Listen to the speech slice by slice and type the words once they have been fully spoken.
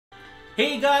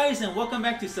Hey guys, and welcome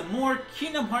back to some more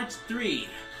Kingdom Hearts 3.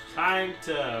 Time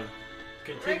to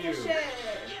continue.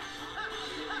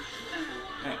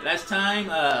 Alright, last time,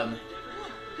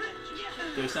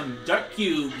 there's some dark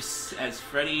cubes, as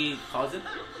Freddy calls it.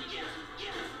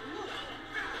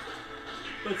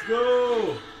 Let's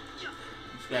go!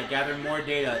 Just gotta gather more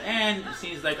data, and it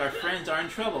seems like our friends are in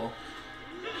trouble.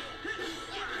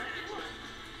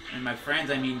 And my friends,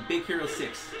 I mean Big Hero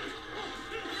 6.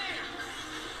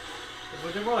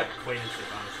 Well, they're more like acquaintances,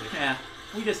 honestly. Yeah,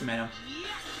 we just met him.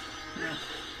 Yeah.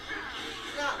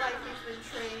 It's not like he's been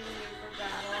training you for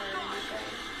battle or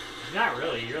anything. Not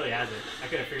really, he really hasn't. I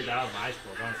could have figured that out with my eyes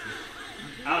closed,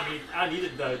 honestly. I don't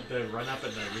need the run up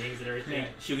and the rings and everything. Yeah.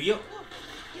 Shugyo.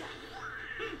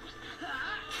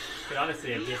 But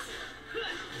honestly, I've just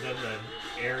done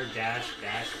the air dash,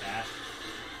 dash, dash.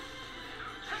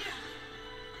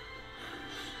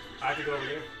 I have to go over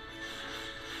there.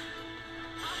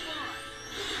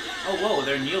 Oh, whoa,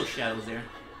 there are Neo Shadows there.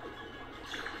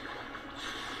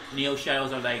 Neo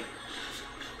Shadows are like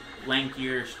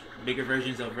lankier, bigger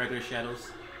versions of regular shadows.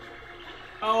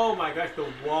 Oh my gosh, the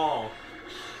wall.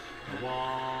 The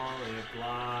wall, it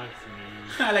blocks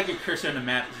me. I like your cursor on the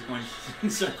map, just going in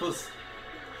circles.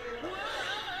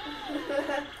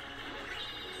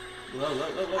 Whoa, whoa,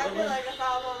 whoa, whoa, I whoa, feel whoa. like if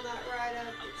I was on that ride,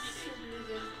 I'd be super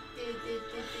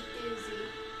dizzy.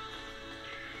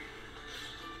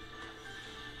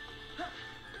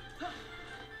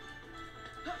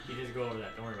 You just go over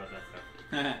that, don't worry about that stuff.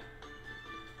 Dun,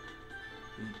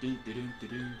 dun, dun, dun,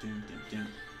 dun, dun, dun, dun.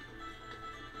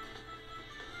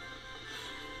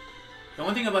 The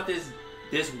one thing about this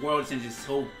world, since it's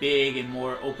so big and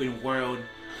more open world,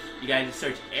 you gotta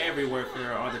search everywhere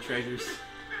for all the treasures.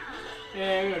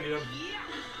 Yeah, we don't need them.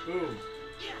 Boom.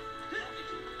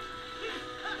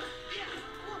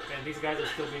 Man, these guys are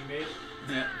still being made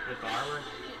Yeah. with the armor.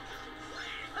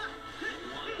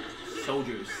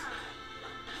 Soldiers.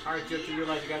 Alright, Joe, you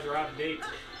realize you guys are out of date.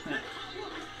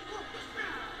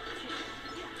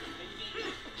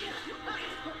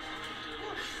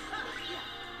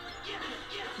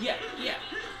 Yeah, yeah.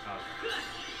 Oh.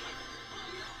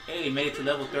 Hey, made it to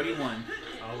level 31.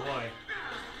 Oh boy.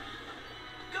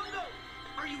 Go!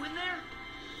 Are you in there?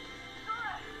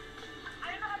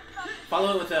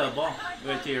 Follow it with a ball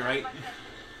right to your right.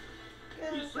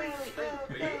 Go, You go, say go,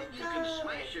 big, go, you can go.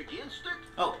 smash against it?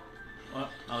 Oh, well,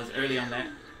 I was early on that.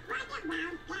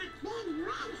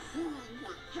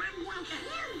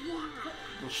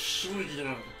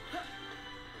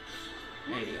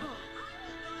 There you go.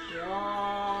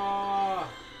 Yeah.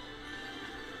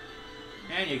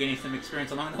 And you're getting some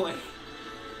experience along the way.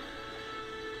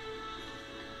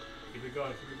 Keep it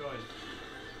going, keep it going.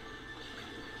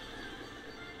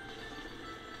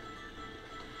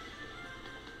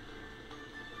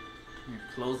 You're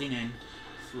closing in,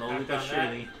 slowly I've but done that.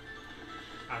 surely.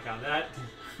 I found that.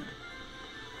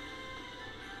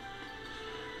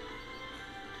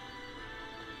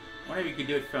 I wonder if you could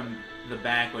do it from the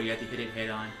back or you have to hit it head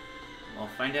on. Well,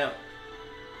 find out.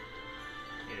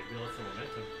 Yeah, build some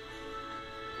momentum.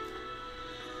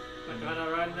 I'm gonna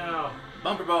run now.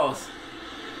 Bumper balls.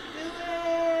 Do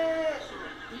it!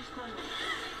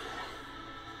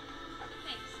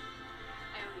 Thanks.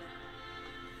 I owe you.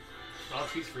 Oh,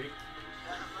 she's free.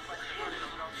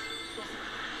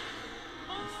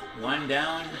 One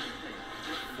down,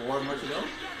 4 more to go.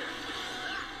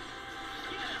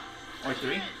 Or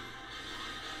 3.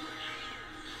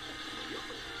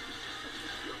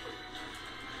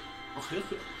 Oh,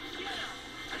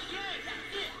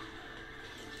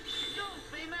 Go,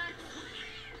 Baymax!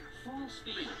 Full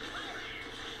speed.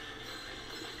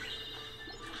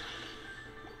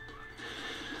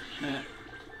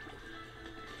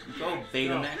 Go,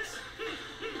 Baymax.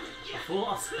 A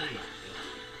full speed.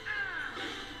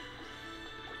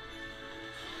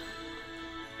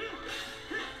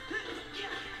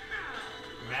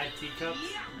 Mad teacups.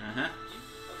 Uh-huh.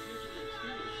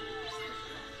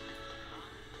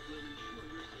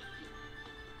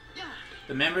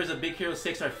 The members of Big Hero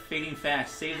 6 are fading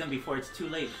fast. Save them before it's too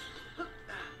late.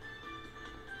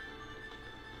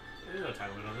 There's no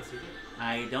time limit on this, is there?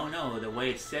 I don't know the way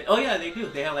it's set. Oh yeah, they do.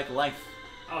 They have like a life.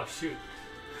 Oh shoot!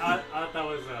 I thought that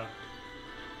was Oh,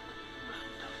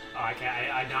 I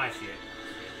can't. I now I see it.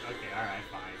 Okay, all right,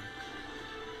 fine.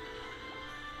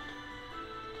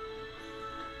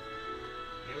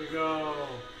 Here we go.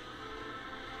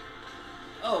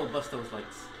 Oh, bust those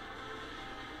lights.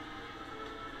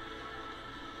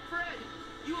 Fred,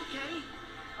 you okay?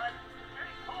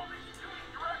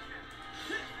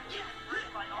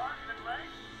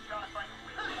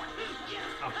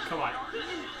 Oh, come on.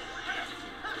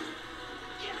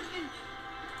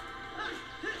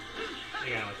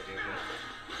 think I know what to do with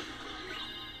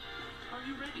Are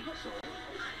you ready?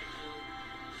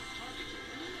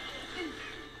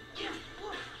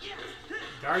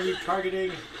 it.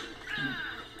 Targeting.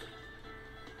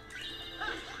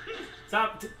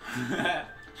 Stop.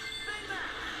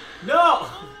 No!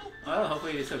 Well,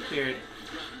 hopefully this appeared.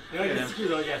 You know, just screw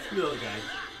those guys.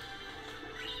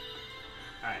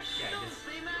 Alright, yeah, just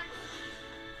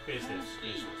finish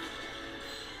this.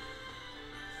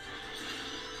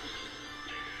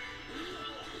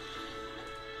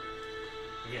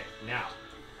 Okay, now.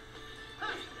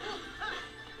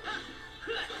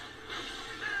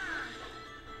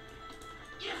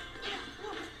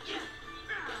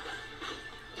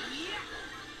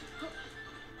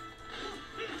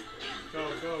 Go.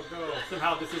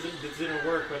 Somehow this didn't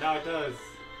work, but now it does.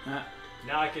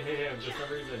 Now I can hit him for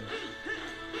some reason.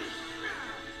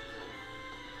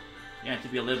 You have to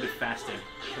be a little bit faster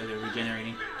so they're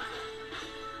regenerating.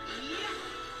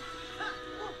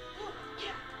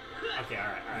 Okay,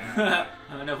 alright.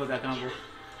 Enough with that combo.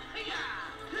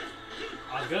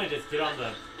 I was gonna just get on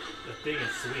the thing and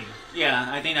swing. Yeah,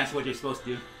 I think that's what you're supposed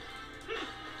to do.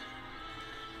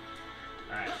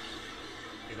 Alright.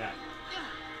 Get that.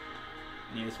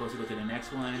 And you're supposed to go to the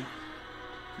next one.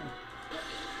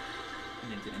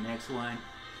 And then to the next one.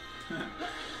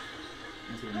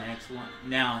 And to the next one.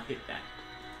 Now hit that.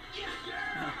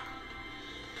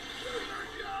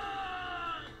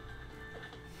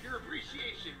 Your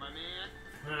appreciation, my man.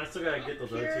 I still gotta get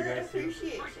those other two Pure guys too.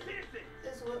 appreciation I can't think.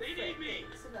 is what They Fred need me.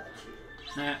 thinks about you.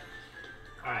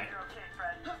 Alright. You're okay,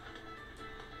 Fred.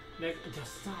 Next,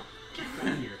 just stop. Get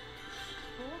out of here.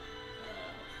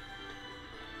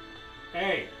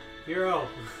 Hey, hero.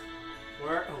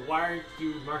 Why aren't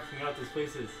you marking out these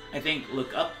places? I think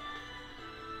look up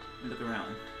and look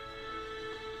around.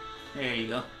 There you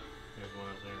go. There's one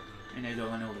up there. And there's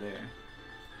one over there.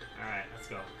 Alright, let's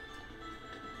go.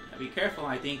 Now be careful,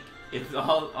 I think if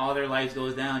all their lives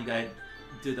goes down, you gotta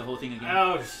do the whole thing again.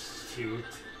 Oh, shoot.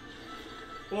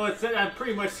 Well, it said I'm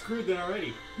pretty much screwed then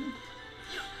already.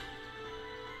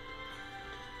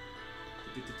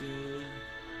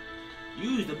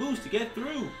 Use the boost to get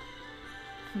through.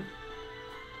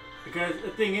 Because the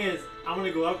thing is, I'm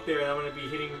gonna go up there and I'm gonna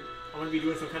be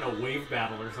doing some kind of wave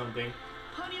battle or something.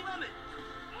 Honey Lemon.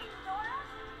 Hey, Sora?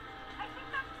 I think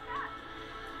that's that.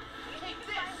 You need to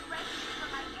find the recipe for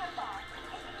my hair bar.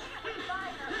 And you need it with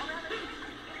fire, or else it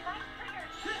might trigger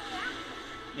chain reaction.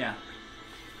 Yeah.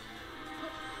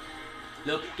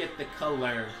 Look at the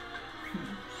color.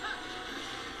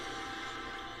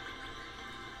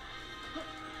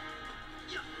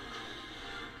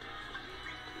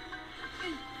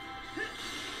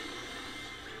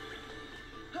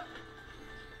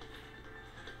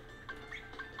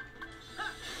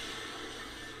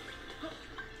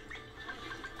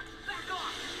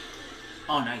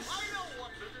 Oh, nice.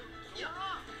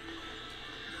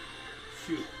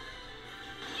 Shoot.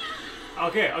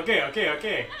 Okay.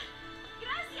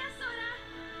 Gracias, Sora.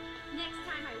 Next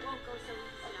time I won't go so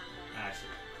easy on them. Ah,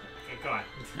 shit. Okay, come on.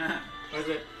 Where's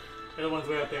it? The other one's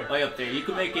way up there. Way up there. You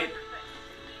can make it.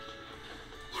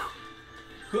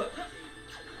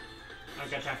 I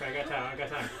got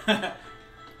time.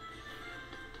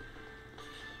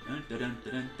 Dun, dun, dun,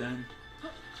 dun, dun.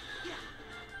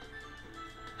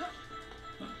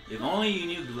 If only you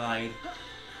knew glide.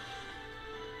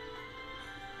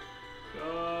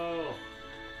 Go.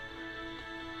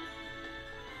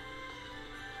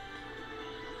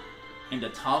 In the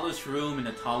tallest room in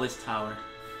the tallest tower.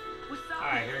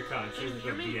 Alright, here it comes. Here's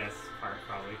the BS part,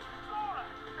 probably.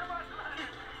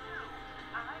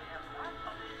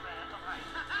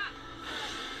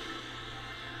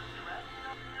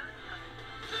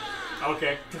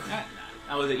 Okay.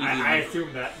 That was an easy I one.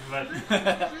 assumed that, but... Thanks,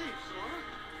 Sora.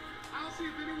 I'll see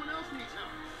if anyone else needs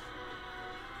help.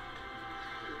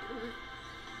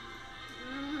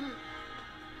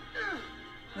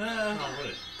 Oh, what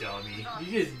a dummy.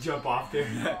 You just jump off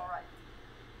there.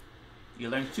 You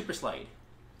learned Super Slide.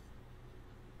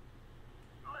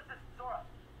 Listen, Sora.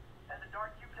 And the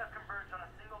dark cubes have converged on a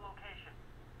single location.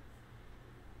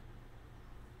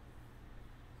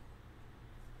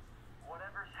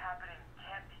 Whatever's happening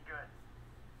can't be good.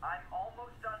 I'm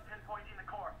almost done pinpointing the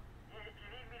core. If you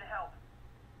need me to help.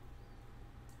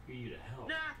 For you to help.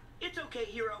 Nah, it's okay,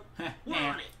 hero. We're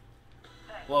Nah. on it.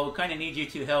 Thanks. Well, we kind of need you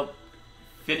to help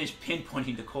finish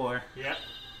pinpointing the core. Yep.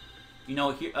 You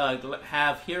know,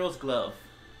 have Hero's Glove.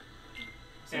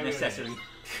 It's Yeah, an we don't accessory. need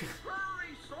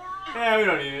Hurry, Sora! Yeah, we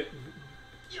don't need it.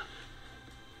 Yeah.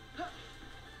 Huh.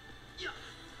 Yeah.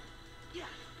 Yeah.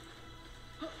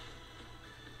 Huh.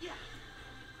 Yeah.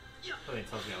 Yeah. Something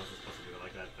tells me I wasn't supposed to do it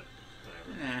like that, but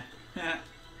whatever. Eh.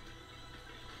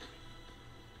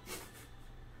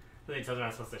 I think something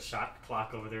I'm supposed to shot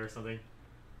clock over there or something.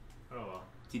 Oh well.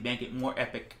 To make it more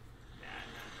epic. Nah.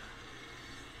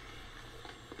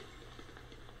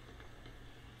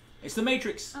 It's the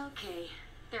Matrix. Okay,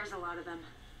 there's a lot of them.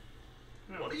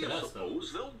 No, What do look you at us, though.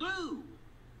 suppose they'll do?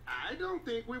 I don't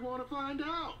think we want to find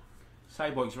out.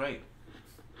 Cyborg's right.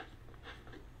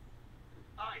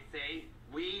 I say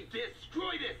we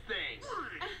destroy this thing.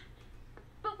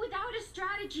 But without a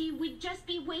strategy, we'd just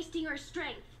be wasting our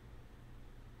strength.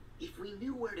 If we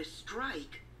knew where to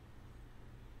strike.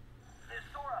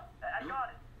 Sora, I got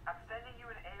it. I'm sending you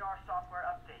an AR software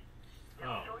update.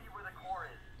 It'll Oh. show you where the core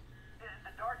is. This is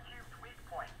the Dark Cube's weak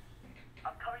point.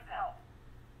 I'm coming to help.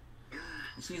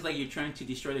 It seems like you're trying to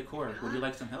destroy the core. Would you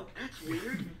like some help? That's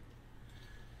weird.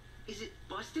 Is it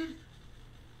busted?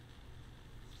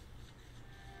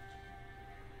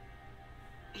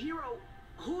 Hero,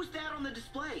 who's that on the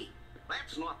display?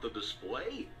 That's not the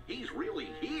display. He's really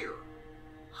here.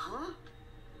 Huh?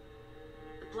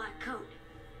 The black coat.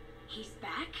 He's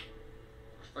back?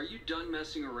 Are you done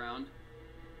messing around?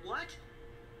 What?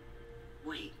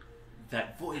 Wait,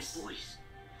 That voice. voice.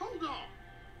 Hold on.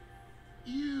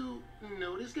 You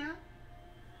know this guy?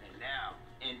 And now,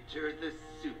 enter the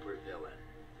supervillain.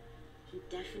 He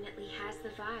definitely has the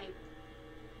vibe.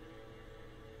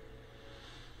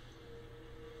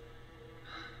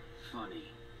 Funny.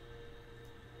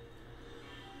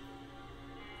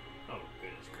 Oh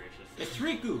goodness gracious. It's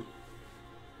Riku.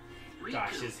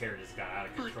 Gosh, Riku. his hair just got out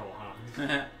of control,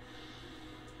 huh?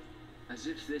 As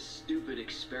if this stupid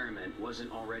experiment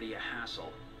wasn't already a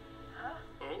hassle. Huh?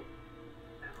 Oh?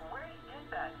 Where did you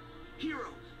get that? Hero,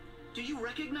 do you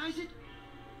recognize it?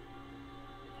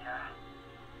 Yeah.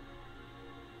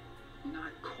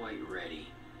 Not quite ready.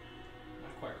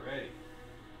 Not quite ready.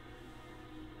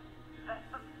 That's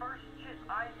the first chip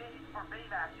I made for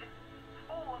Baymax. It's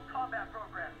full of combat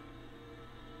programs.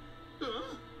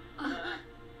 Huh?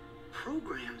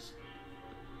 Programs?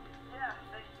 Yeah,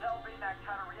 they tell Baymax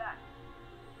how to react.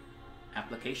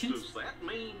 Applications? Does that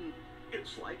mean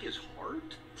it's like his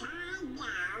heart?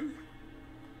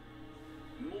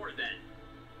 More than.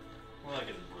 More like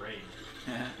his brain.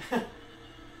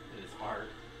 His heart.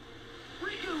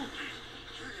 Riku!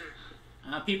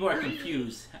 People are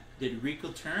confused. Did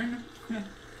Riku turn?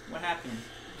 What happened?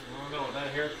 I don't know, with that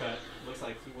haircut, looks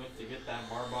like he went to get that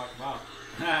Marbach mouth.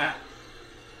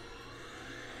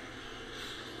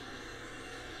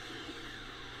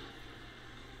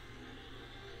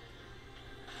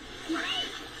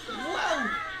 Whoa!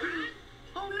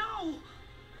 Oh no!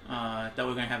 I thought we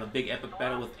were gonna have a big epic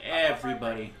battle with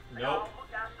everybody. Nope. I'll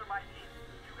look after my team.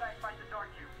 You guys fight the Dark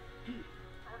Cube.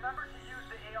 Remember to use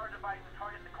the AR device to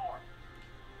target the core.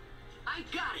 I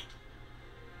got it!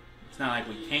 It's not like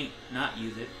we can't not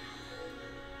use it.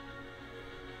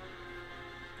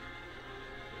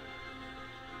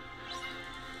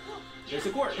 There's the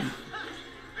core.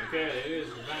 Okay, it is.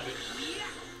 We found it.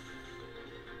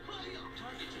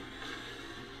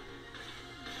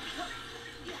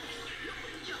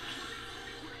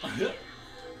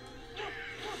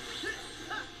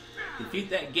 Defeat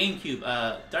that GameCube,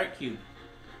 Dark Cube.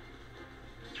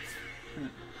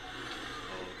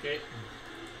 Okay.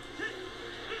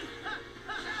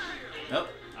 Oh,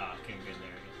 Ah, can't get in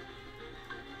there again.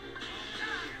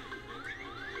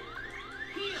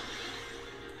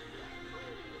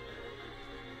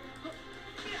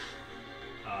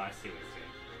 Oh, I see what it's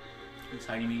saying. it's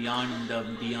hiding beyond the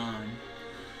beyond.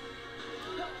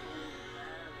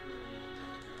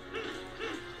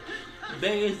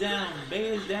 Bay is down. Bay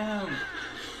is down.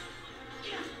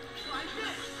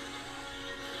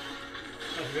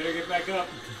 Oh, you better get back up.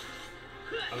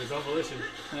 Of his own volition.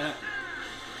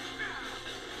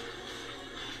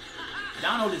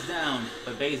 Donald is down,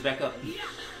 but Bay is back up.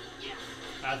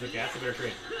 That's okay. That's a better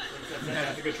trade.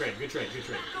 That's a good trade. Good trade. Good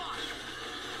trade.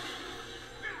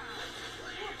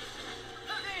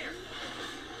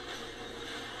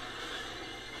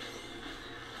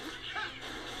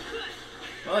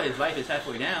 Well, his life is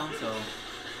halfway down, so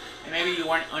and maybe you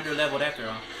weren't under leveled after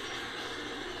all.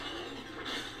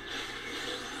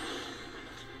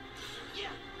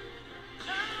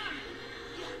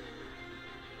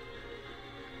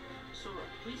 Sora,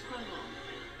 please go along.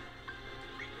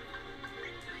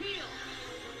 Heal!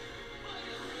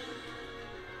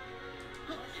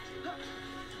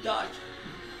 Dodge.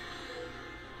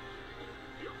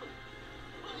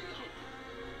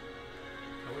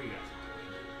 Oh, what do you got?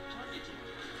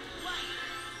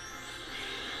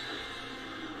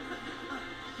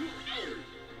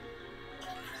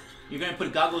 You're gonna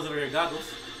put goggles over your goggles.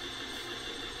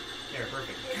 There,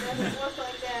 perfect. It doesn't look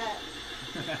like that.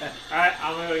 Alright,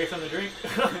 I'm gonna go get something to drink.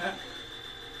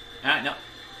 Alright, no.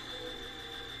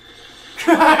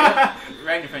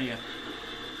 Right in front of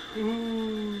you.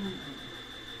 Ooh.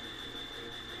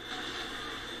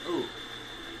 Ooh.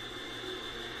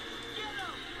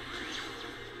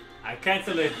 I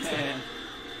cancel it. And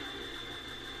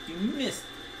you missed.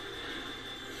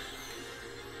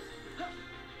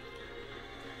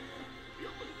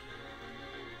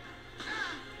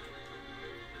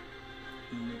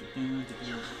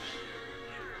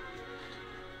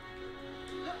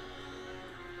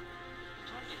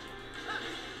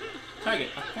 Target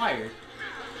acquired.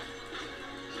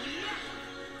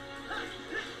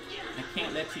 I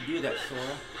can't let you do that, Sora.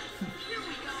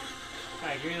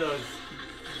 Alright, give me those.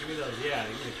 Give me those. Yeah,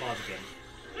 give me the claws again.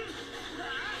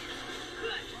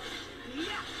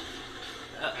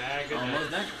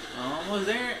 Almost there. Almost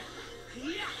there.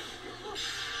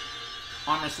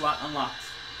 Armor slot unlocked.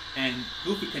 And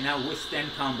Goofy can now withstand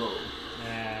combo.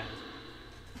 Nah.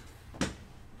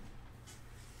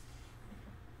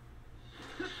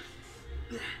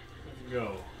 Let's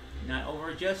go. Not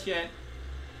over just yet.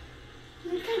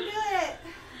 You can do it.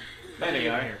 There they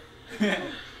are.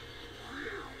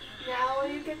 Now will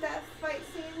you get that fight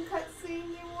scene, cutscene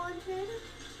you wanted?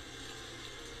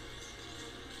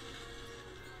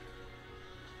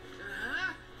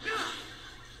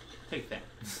 Take that.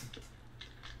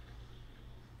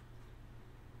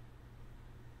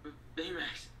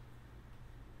 Baymax.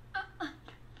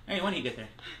 Hey, when do you get there?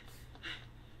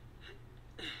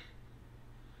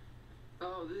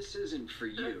 Oh, this isn't for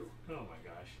you. Oh my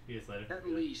gosh. You just let it. At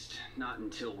least, not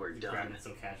until we're He's done. grabbing it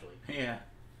so casually. Yeah.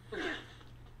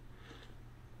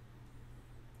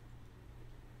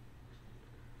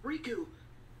 Riku,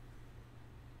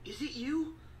 is it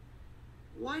you?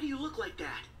 Why do you look like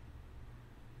that?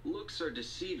 Looks are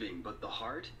deceiving, but the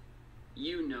heart?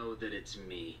 You know that it's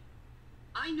me.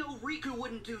 I know Riku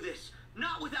wouldn't do this,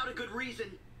 not without a good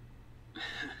reason.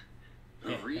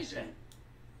 A reason?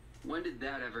 When did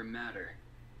that ever matter?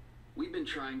 We've been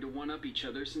trying to one-up each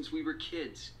other since we were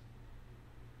kids.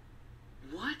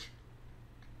 What?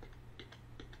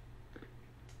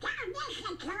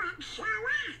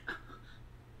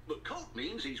 The cult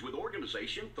means he's with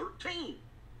Organization 13.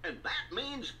 And that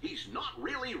means he's not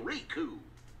really Riku.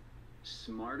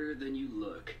 Smarter than you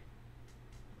look.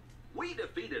 We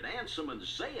defeated Ansem and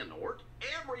Xehanort,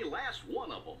 every last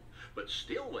one of them. But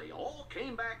still, they all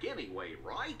came back anyway,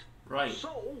 right? Right.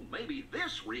 So, maybe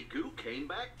this Riku came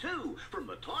back too, from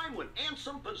the time when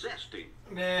Ansem possessed him.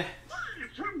 Meh.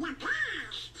 From the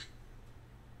past.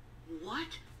 What?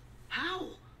 How?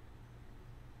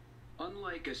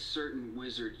 Unlike a certain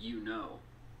wizard you know,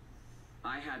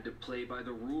 I had to play by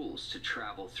the rules to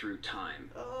travel through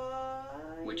time,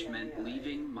 which meant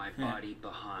leaving my body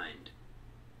behind.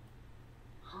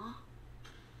 Huh?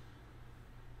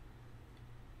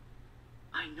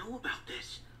 I know about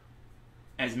this.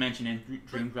 As mentioned in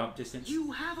Dream Drop Distance.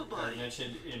 You have a As body.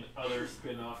 mentioned in other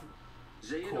spin-off.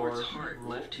 Xehanort's heart rule-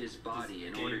 left his body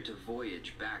in game. order to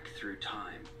voyage back through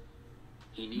time.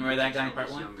 He needed Remember that to guy in tell part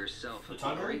his one? younger self The of the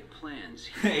tunnel? great plans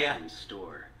he had Yeah. in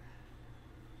store.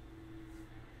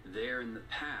 There in the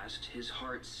past, his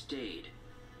heart stayed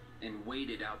and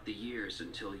waited out the years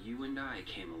until you and I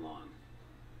came along.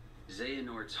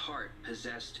 Xehanort's heart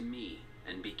possessed me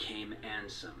and became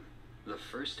Ansem, the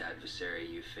first adversary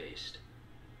you faced.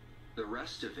 The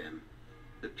rest of him,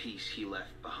 the piece he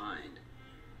left behind,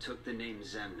 took the name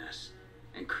Xemnas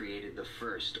and created the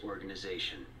first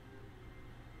organization.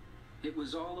 It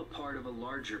was all a part of a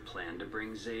larger plan to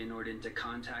bring Xehanort into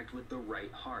contact with the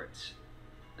right hearts,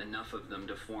 enough of them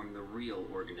to form the real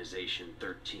Organization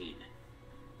 13.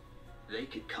 They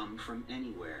could come from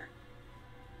anywhere,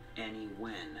 any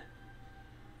when,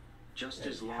 just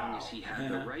as long as he had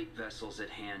the right vessels at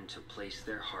hand to place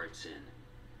their hearts in.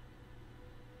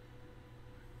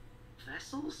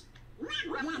 Vessels?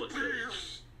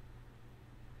 Replicas.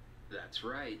 That's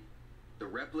right. The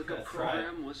replica That's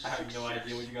program right. was a I have no success.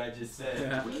 idea what you guys just said.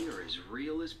 Yeah. We are as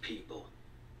real as people.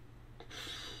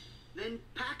 Then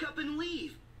pack up and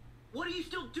leave. What are you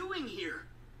still doing here?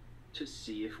 To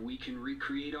see if we can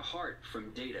recreate a heart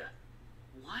from data.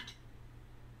 What?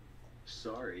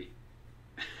 Sorry.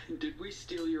 Did we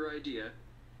steal your idea?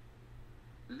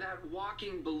 That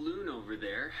walking balloon over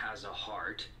there has a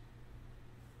heart.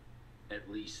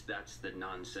 At least that's the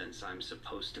nonsense I'm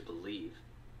supposed to believe.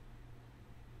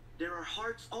 There are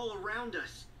hearts all around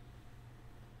us.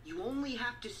 You only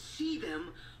have to see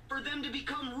them for them to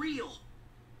become real.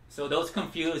 So those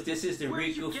confused, this is the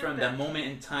Where'd you Riku get from that? the moment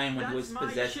in time when he was That's my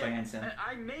possessed ship. by Ansem.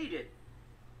 I made it.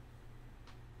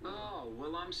 Oh,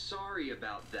 well, I'm sorry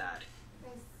about that.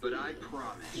 But I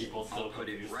promise People still I'll put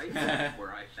it confused. right back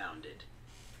where I found it.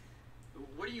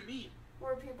 What do you mean?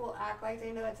 where people act like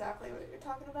they know exactly what you're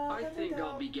talking about. I but they think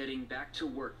I'll don't. be getting back to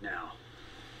work now.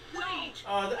 Wait!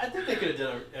 I think they could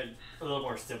have done a little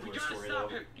more We simpler gotta story stop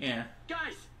though. him! Yeah.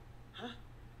 Guys! Huh?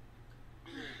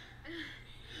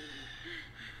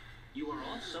 You are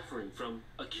all suffering from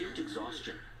acute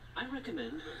exhaustion. I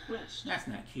recommend rest. That's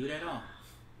not cute at all.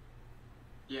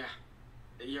 Yeah,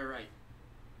 you're right.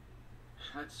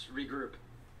 Let's regroup.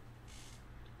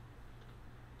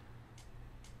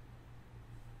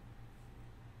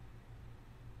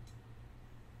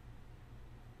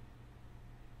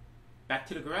 Back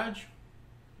to the garage.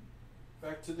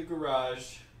 Back to the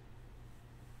garage.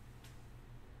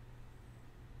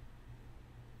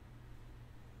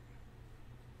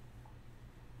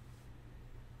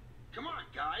 Come on,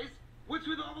 guys! What's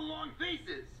with all the long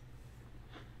faces?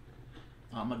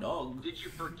 I'm a dog. Did you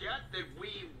forget that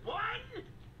we won?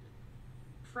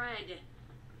 Fred.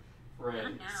 Fred,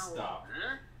 Not now. stop.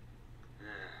 Huh?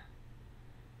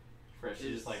 Fred,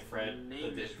 she's just like Fred.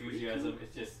 name The is enthusiasm,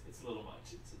 Riku? it's a little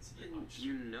much. It's a bit much.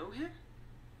 You know him?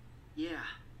 Yeah.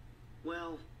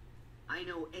 Well, I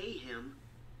know him.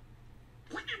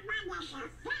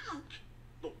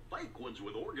 The fake ones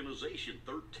with Organization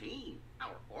 13,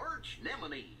 our arch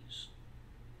nemesis.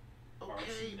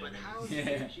 Okay, but Arch how's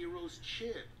Yeah. the hero's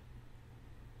chip?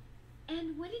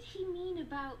 And what did he mean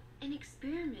about an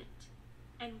experiment?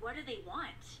 And what do they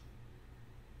want?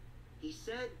 He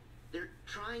said they're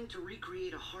trying to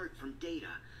recreate a heart from data.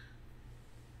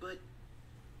 But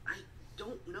I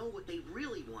don't know what they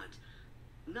really want.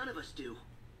 None of us do.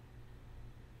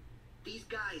 These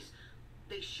guys,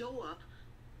 they show up,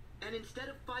 and instead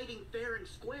of fighting fair and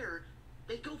square,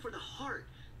 they go for the heart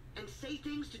and say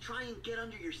things to try and get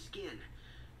under your skin.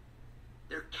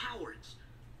 They're cowards.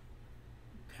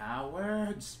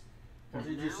 Cowards. What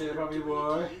did Now you say they're about me, doing it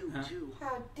boy? to you, Huh? too.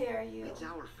 How dare you? It's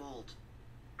our fault.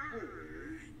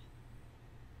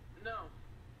 No.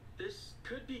 This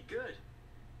could be good.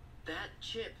 That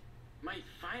chip might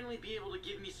finally be able to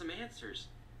give me some answers.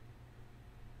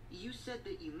 You said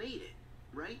that you made it,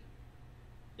 right?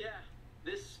 Yeah,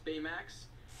 this Baymax,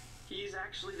 he's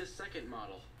actually the second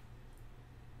model.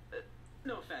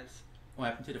 No offense. What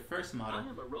happened to the first I model?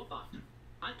 am a robot.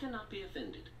 I cannot be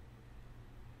offended.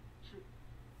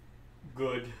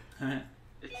 Good.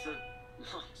 It's a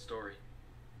long story.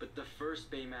 But the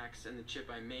first Baymax and the chip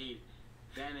I made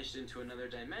vanished into another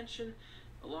dimension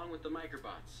along with the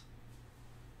microbots.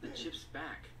 The chip's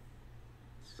back.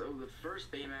 So the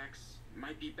first Baymax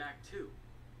might be back too.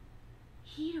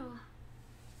 Hiro.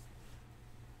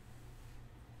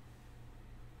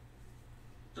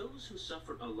 Those who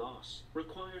suffer a loss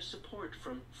require support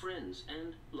from friends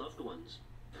and loved ones.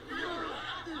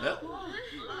 Yep.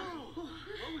 Oh,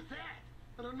 what was that?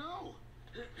 I don't know.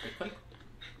 Quick.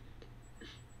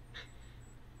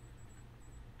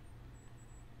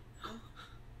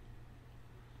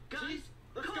 Guys,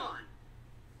 Let's come go. on!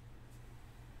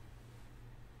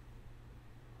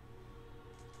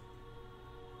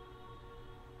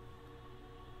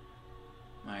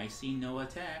 I see no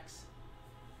attacks.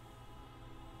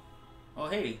 Oh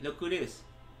hey, look who it is.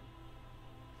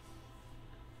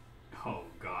 Oh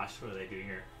gosh, what are they doing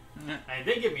here? And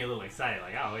they get me a little excited,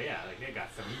 like, oh yeah, like they got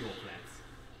some evil plans.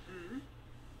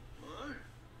 What?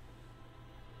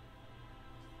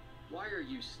 Why are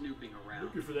you snooping around?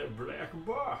 Looking for that black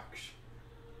box.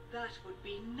 That would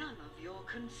be none of your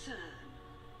concern.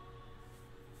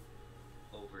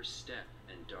 Overstep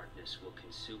and darkness will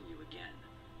consume you again.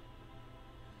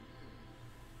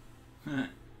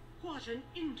 What an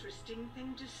interesting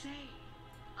thing to say.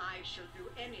 I shall do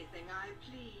anything I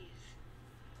please.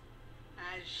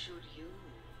 As should you.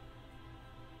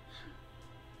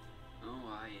 Oh,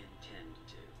 I intend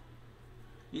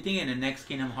to. You think in the next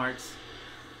Kingdom Hearts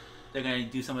they're gonna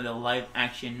do some of the live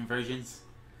action versions?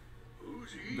 Who's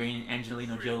he? Bring in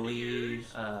Angelina Jolie,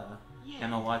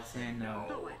 Emma Watson,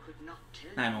 Though I could not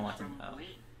tell not Emma you Watson, from when.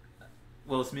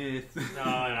 Will Smith. No,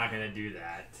 they're not gonna do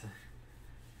that.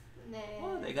 Nah.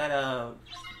 Well, they got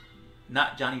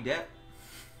not Johnny Depp.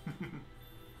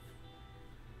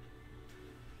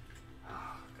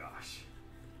 Oh gosh.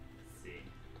 Let's see.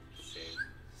 Save.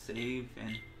 Save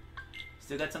and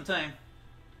still got some time.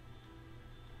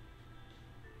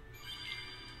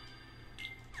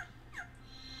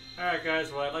 Alright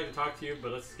guys, well I'd like to talk to you,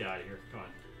 but let's get out of here. Come on.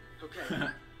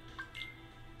 Okay.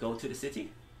 Go to the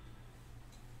city.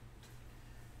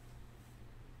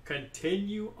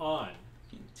 Continue on.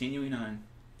 Continuing on.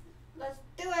 Let's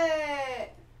do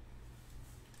it!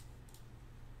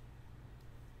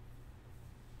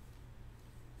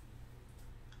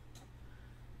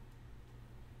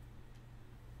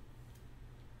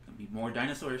 Gonna be more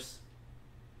dinosaurs.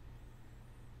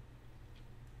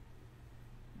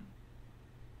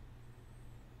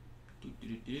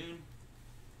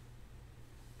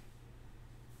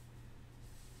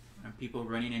 Are people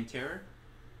running in terror?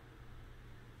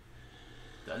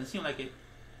 Doesn't seem like it.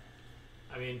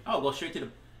 I mean... Oh, go straight to the...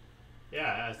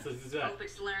 Yeah, let's do that. Hope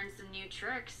it's learned some new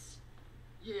tricks.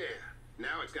 Yeah,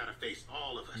 now it's gotta face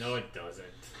all of us. No, it doesn't.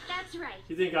 That's right.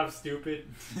 You think I'm stupid?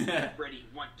 Ready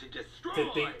want to destroy.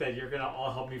 To think that you're gonna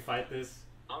all help me fight this?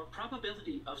 Our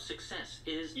probability of success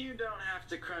is... You don't have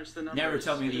to crunch the numbers. Never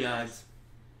tell me the odds.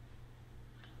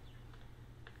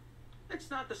 It's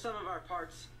not the sum of our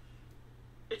parts.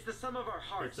 It's the sum of our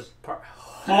hearts. It's a part.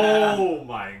 Oh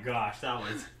my gosh, that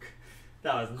was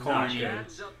not Corny. good.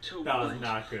 Adds up to That was what?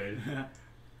 not good.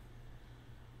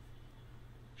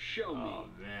 Show me. Oh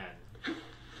man.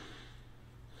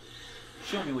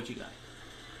 Show me what you got.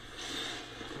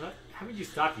 Haven't you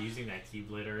stopped using that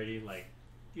keyblade already? Like,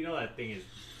 you know that thing is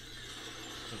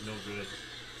no good.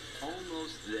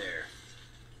 Almost there.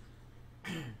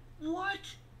 What?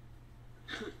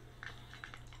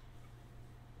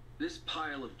 This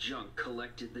pile of junk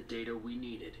collected the data we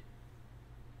needed.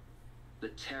 The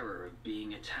terror of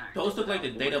being attacked. Those look like the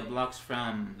without data warning. blocks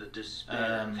from... The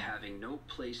despair of having no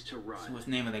place to run. What's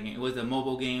the name of that game? It was a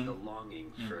mobile game. The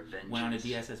longing for vengeance. Went on the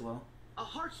DS as well. A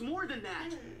heart's more than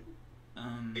that.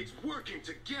 It's working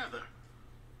together.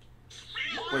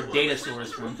 Where data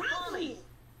source from?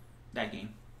 That game.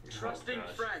 Trusting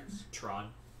friends. Tron.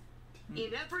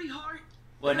 In every heart.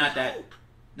 Well, not that.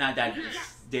 Not that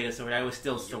data source. I was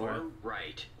still Sora. You're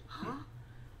right. Huh?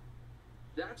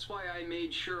 That's why I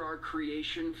made sure our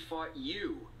creation fought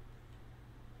you.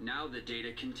 Now the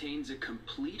data contains a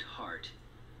complete heart.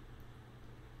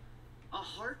 A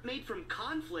heart made from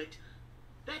conflict?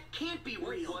 That can't be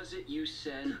What real. was it you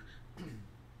said?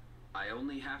 I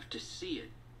only have to see it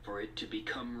for it to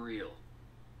become real.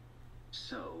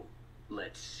 So,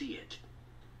 let's see it.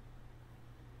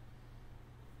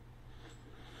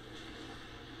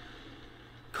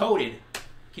 Coded.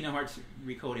 Kingdom Hearts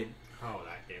Recoded. Oh,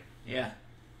 that game. Yeah.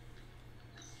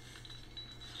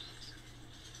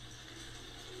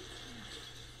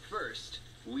 First,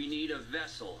 we need a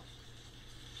vessel.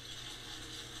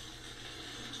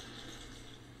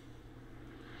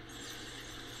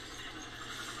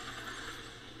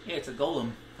 Yeah, it's a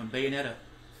golem from Bayonetta.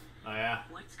 Oh yeah.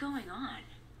 What's going on?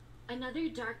 Another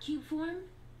dark cube form?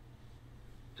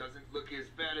 Doesn't look as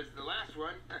bad as the last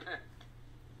one.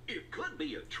 It could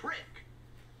be a trick.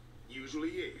 Usually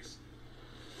is.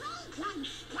 Oh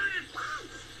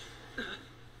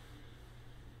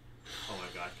my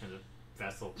gosh, can the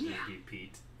vessel please be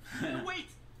Pete? Wait!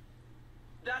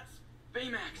 That's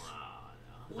Baymax. Wow,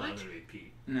 no. What? That was gonna be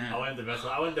Pete. No. I wanted the vessel.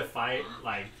 I wanted to fight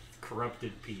like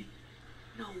corrupted Pete.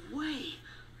 No way.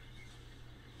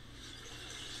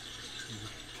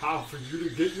 Time for you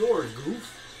to get yours,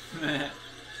 goof.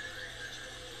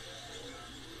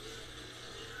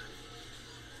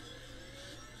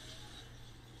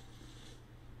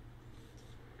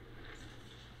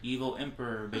 Evil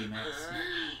Emperor Baymax.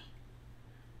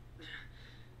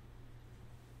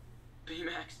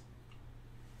 Baymax.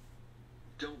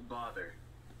 Don't bother.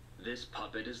 This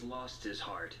puppet has lost his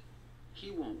heart. He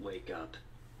won't wake up.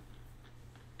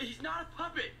 He's not a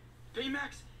puppet.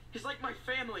 Baymax is like my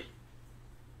family.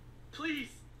 Please,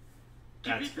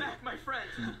 give That's me cute. back my friend.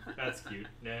 That's cute.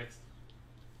 Next.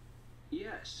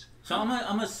 Yes. So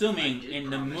I'm assuming I did in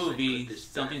the promise I'd movie put this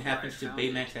something back where happens I to found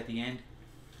Baymax at the end.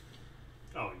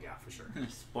 Oh yeah, for sure.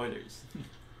 Spoilers.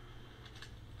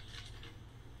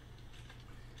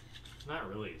 Not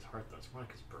really his heart though. It's more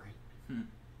like his brain.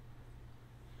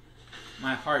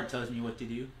 My heart tells me what to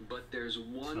do. But there's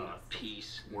one So, that's the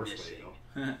piece worst missing.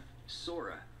 way to go.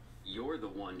 Sora, you're the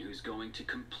one who's going to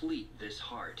complete this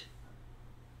heart.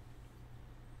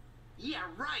 Yeah,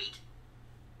 right.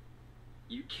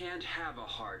 You can't have a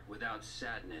heart without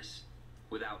sadness,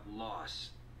 without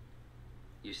loss.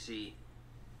 You see,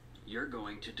 you're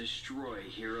going to destroy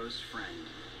Hero's friend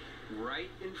right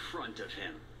in front of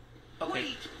him. Okay.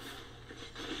 Wait.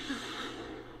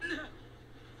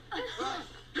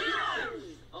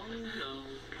 Oh no.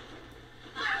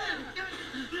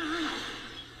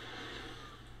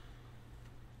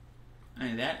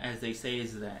 And that, as they say,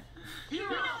 is that.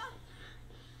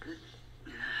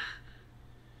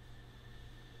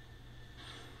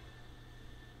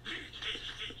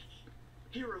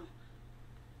 Hero,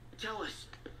 tell us,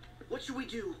 what should we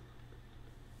do?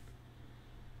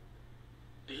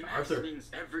 Baymax Arthur. means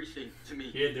everything to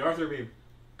me. Yeah, the Arthur meme.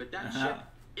 But that Uh-huh. ship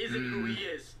isn't who he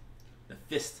is. The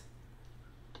fist.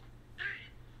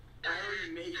 I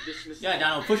already made this mistake. Yeah,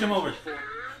 Donald, push him over. before.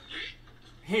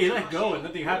 Hey, let go and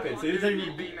nothing happens. He's not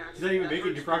even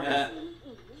making any progress.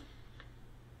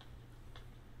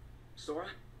 Sora,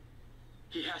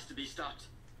 He has to be stopped.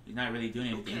 He's not really doing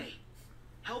anything. Okay.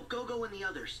 Help Go-Go and the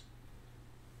others.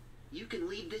 You can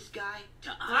lead this guy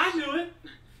to us. I knew it.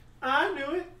 I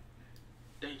knew it.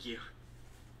 Thank you.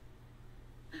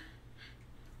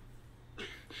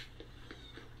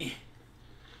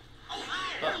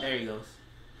 Oh, there he goes.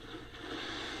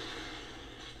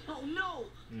 Oh no!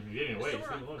 You didn't wait.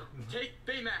 Sora, take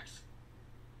Baymax.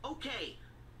 Okay,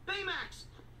 Baymax.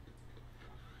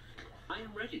 I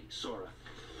am ready, Sora.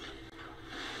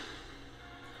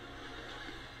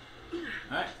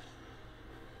 Alright.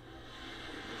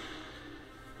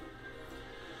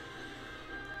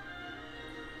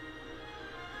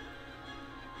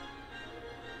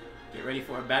 Get ready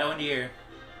for a battle in the air.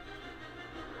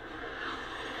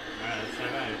 Alright, let's try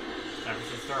that. Time for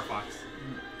some Star Fox.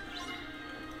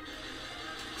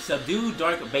 Subdue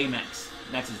Dark Baymax.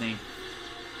 That's his name.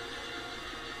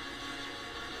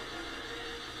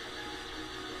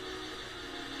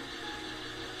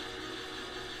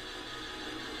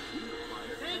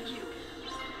 Thank you.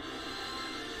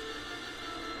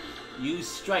 Use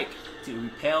Strike to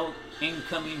repel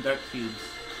incoming Dark Cubes.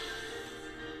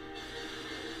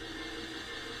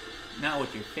 Not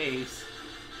with your face.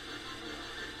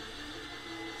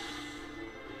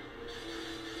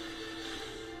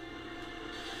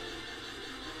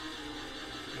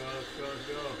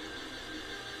 Go.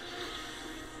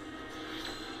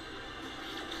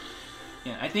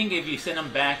 Yeah, I think if you send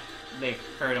them back, they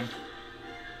hurt them.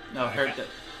 No, hurt the.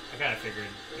 I kind of figured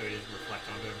it would just reflect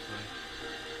onto him.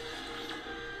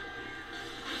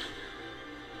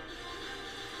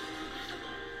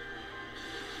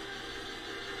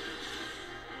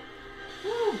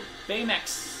 Woo!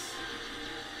 Baymax!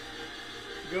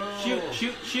 Go!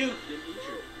 Shoot!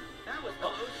 That was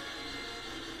close.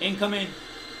 Incoming!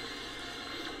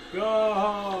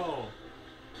 Go!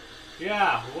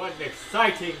 Yeah, what an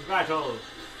exciting battle!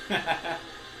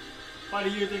 What do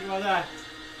you think about that?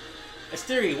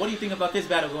 Asteri, what do you think about this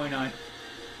battle going on?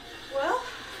 Well,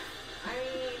 I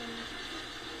mean,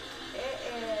 it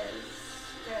is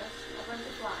just a bunch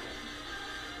of flying.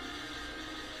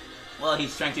 Well,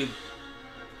 he's trying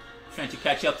to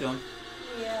catch up to him.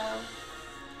 Yeah.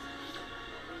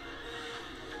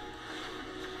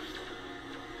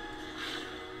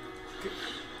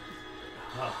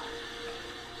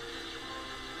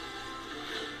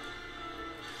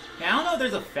 Yeah, I don't know if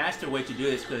there's a faster way to do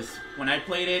this, because when I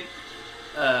played it,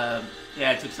 yeah,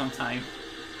 it took some time.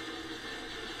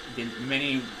 Did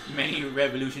many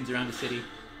revolutions around the city.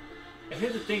 And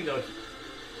here's the thing, though.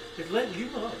 Just leave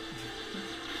him alone.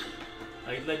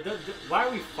 Why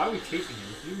are we chasing him?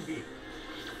 Just leave him be.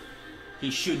 He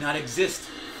should not exist.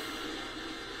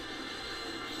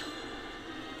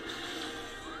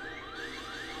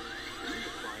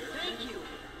 Thank you.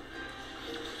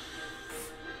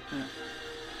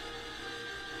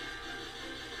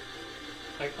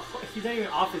 Like, he's not even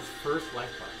off his first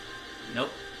life bar. Nope.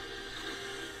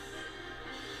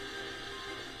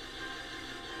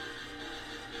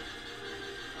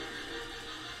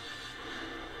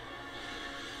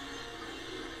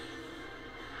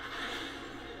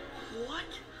 What?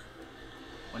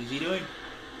 What is he doing?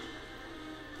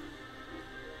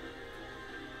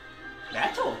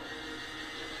 Battle.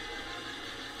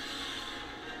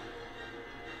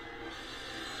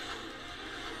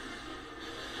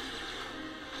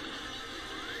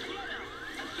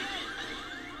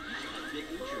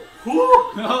 Whoo!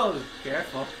 Oh,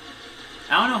 careful.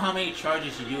 I don't know how many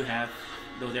charges you do have,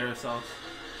 those aerosols.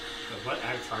 What? I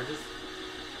have charges?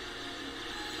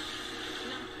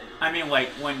 I mean, like,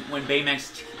 when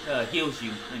Baymax heals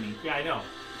you, I mean. Yeah, I know.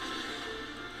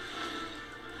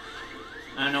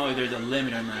 I don't know if there's a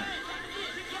limit or not.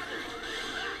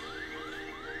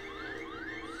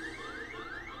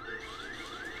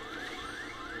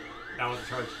 That was a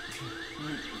charge.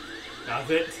 That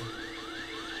was it.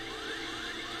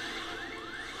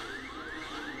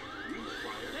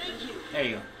 There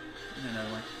you go. And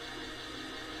another one.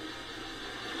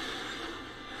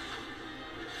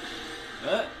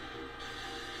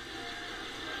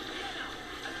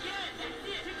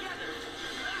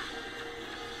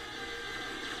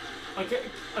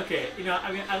 Okay, you know,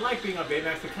 I mean, I like being on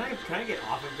Baymax, but can I get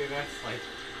off of Baymax? Like,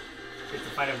 just to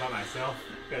fight him by myself?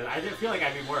 Because I just feel like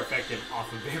I'd be more effective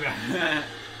off of Baymax.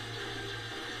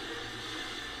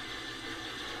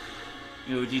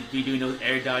 You would just be doing those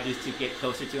air dodges to get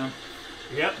closer to him?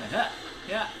 Yep.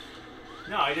 Yeah.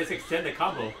 No, I just extend the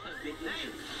combo.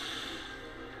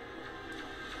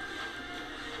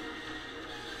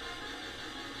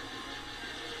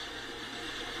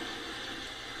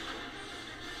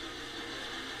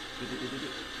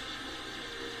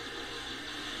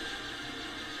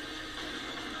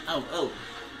 Oh.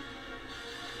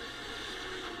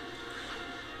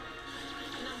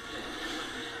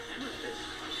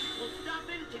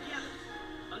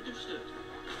 Understood.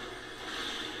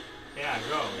 Yeah,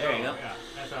 go. There you go. Yeah,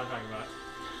 that's what I'm talking about.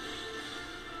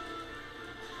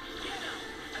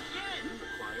 You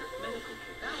require medical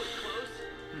care. That was close.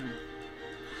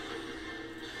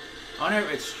 I wonder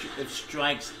if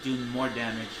strikes do more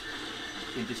damage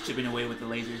than just chipping away with the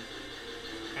laser.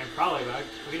 And probably, but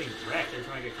we're getting wrecked every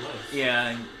time I get close. Yeah,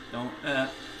 and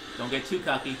don't get too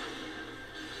cocky.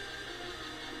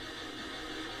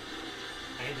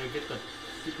 I need to get the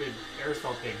stupid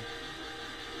aerosol thing.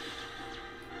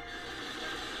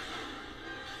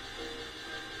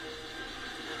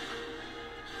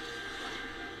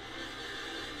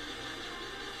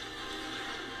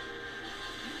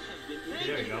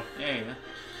 There we go. There you go.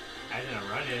 I didn't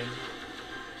run in.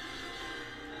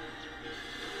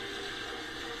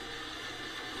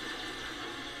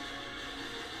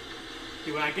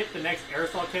 See, when I get the next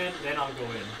aerosol can, then I'll go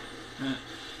in.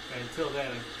 But until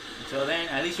then,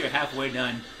 At least you're halfway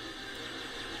done.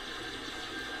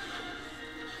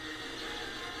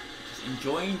 Just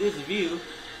enjoying this view.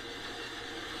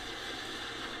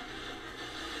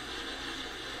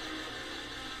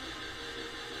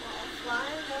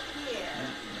 Flying up in the air.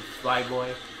 Fly boy.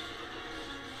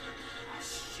 Ah,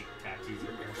 shoot, that's easy.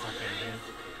 Aerosol can again.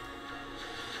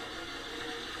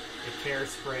 The care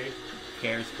spray.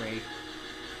 Care spray.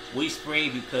 We spray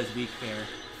because we care.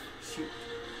 Shoot.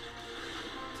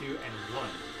 2 and 1.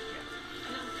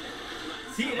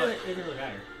 Yeah. See, it doesn't really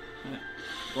matter. Yeah.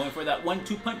 Going for that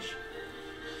 1-2 punch.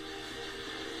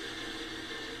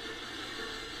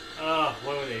 Oh,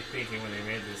 what were they thinking when they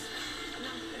made this?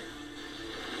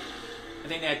 I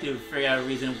think they had to figure out a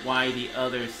reason why the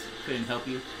others couldn't help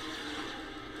you.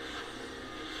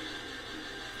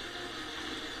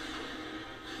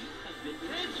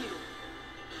 Thank you.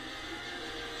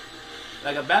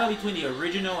 Like a battle between the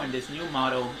original and this new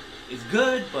model is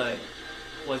good, but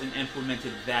wasn't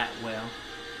implemented that well.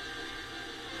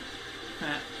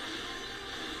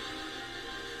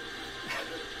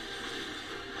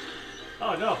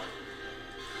 Oh no!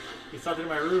 He stopped in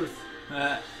my roof.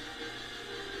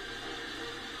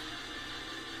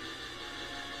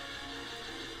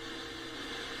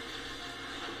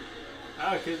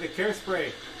 Oh, okay, the care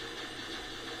spray.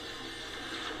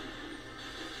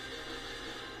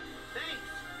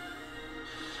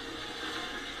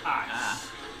 Ah.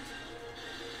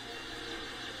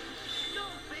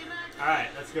 Alright,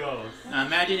 let's go. Now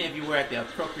imagine if you were at the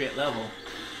appropriate level.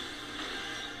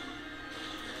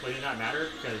 Would it not matter?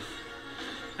 Because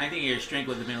I think your strength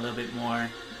would have been a little bit more.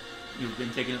 You've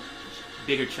been taking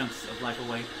bigger chunks of life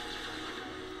away.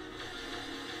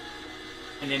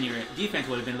 And then your defense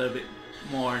would have been a little bit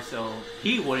more, so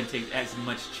he wouldn't take as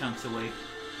much chunks away.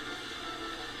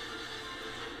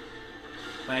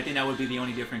 But I think that would be the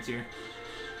only difference here.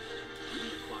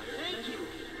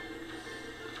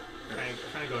 I'm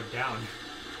trying to go down.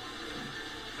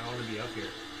 I want to be up here.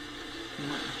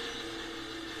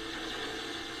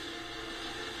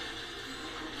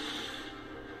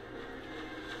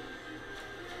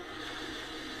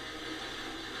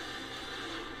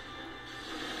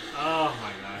 Oh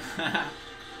my god.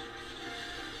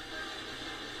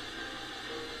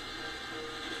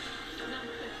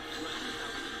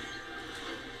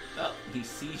 Oh, he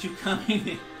sees you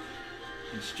coming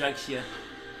and strikes you.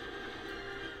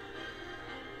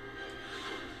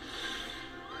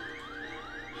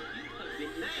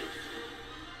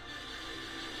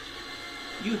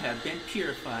 You have been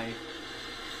purified.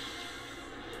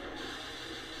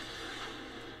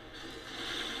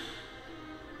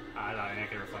 I thought I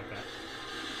could reflect that.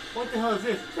 What the hell is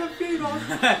this? It's a female!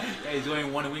 Yeah, he's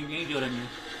doing one winged angel on you.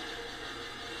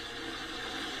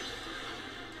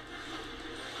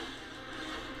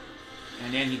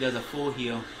 And then he does a full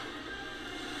heal.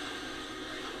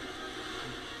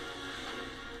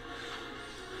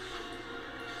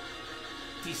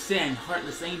 Descend,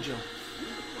 heartless angel.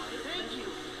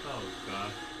 Oh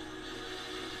god.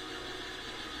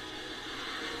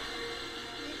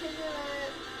 You can do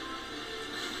it.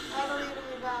 I don't even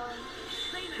need balance.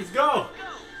 Let's go!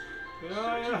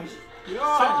 Yeah.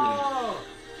 Certainly.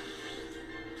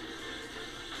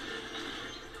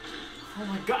 Oh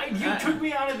my god, you took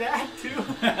me out of that too!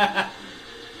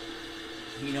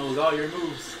 He knows all your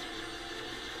moves.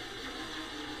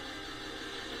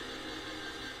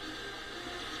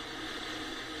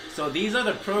 So these are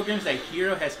the programs that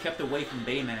Hero has kept away from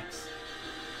Baymax.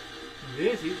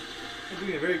 He's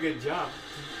doing a very good job.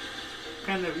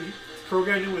 Kind of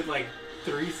programmed him with like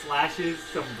 3 slashes,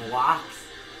 some blocks,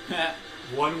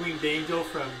 1 winged angel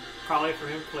probably from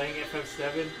him playing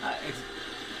FF7. It's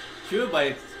true, but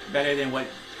it's better than what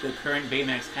the current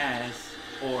Baymax has.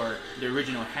 or the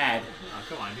original had. Oh,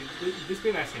 come on, dude. This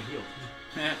Baymax can heal.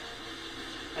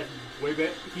 That's way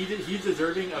better. He's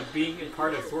deserving of being a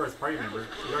part of Sora's party member.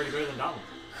 He's already better than Donald.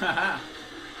 Haha.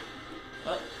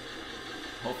 Well,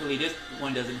 hopefully this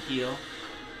one doesn't heal.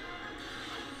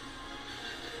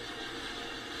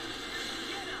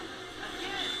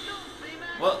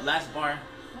 Well, last bar.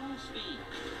 Full speed.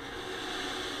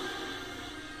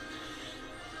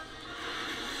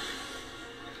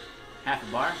 Half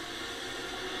a bar.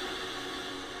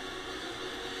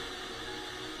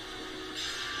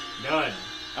 None.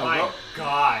 My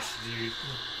gosh, dude.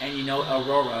 And you know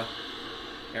Aurora.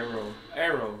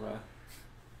 Aurora.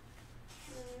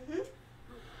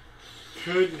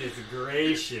 Goodness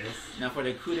gracious. Now for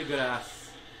the coup de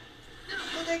grace.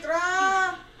 Coup de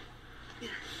grace!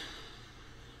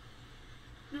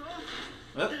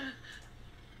 Oh.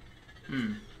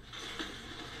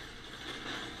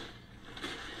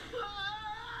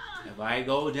 If I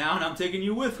go down, I'm taking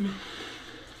you with me.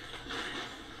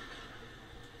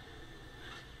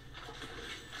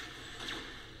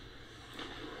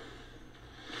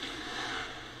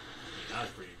 That was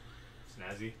pretty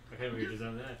snazzy. I can't believe you just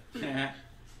done that.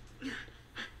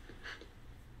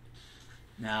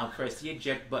 Now press the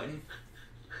eject button.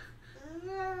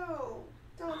 No,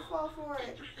 don't fall for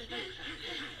it.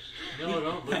 No,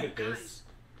 don't look at this.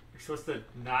 You're supposed to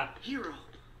not Hero.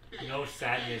 no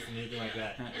sadness and anything like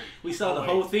that. We saw the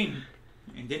whole thing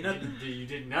and did nothing. You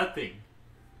did nothing.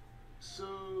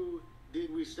 So,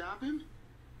 did we stop him?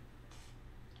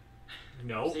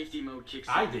 No. Safety mode kicks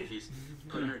I in did. if he's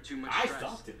putting her too much I stress.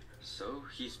 stopped it. So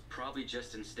he's probably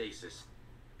just in stasis.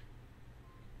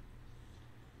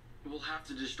 We'll have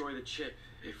to destroy the chip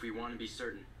if we want to be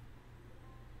certain.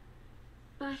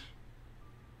 But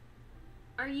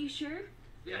are you sure?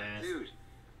 Yeah, Yes. dude.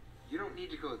 You don't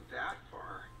need to go that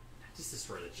far. Just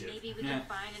destroy the chip. Maybe we can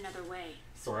find another way.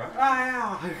 Sora.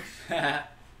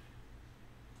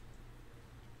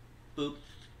 Boop.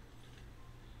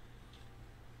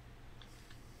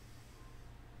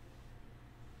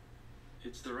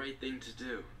 It's the right thing to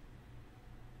do.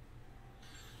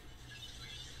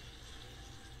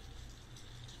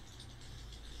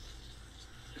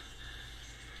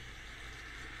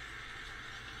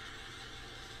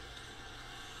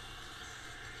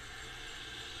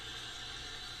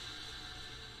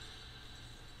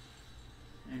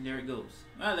 And there it goes.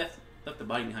 Well, left the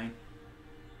body behind.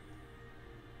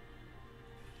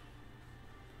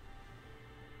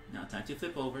 Now time to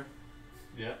flip over.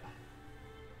 Yeah.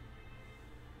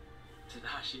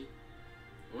 Tadashi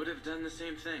would have done the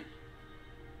same thing.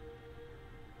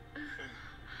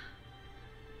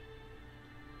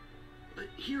 But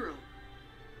Hero,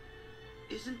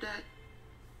 isn't that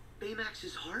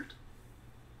Baymax's heart?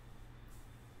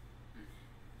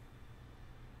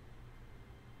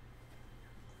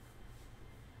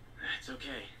 It's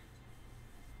okay.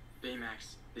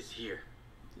 Baymax is here.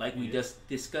 Like we just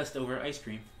discussed over ice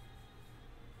cream.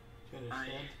 I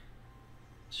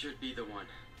should be the one.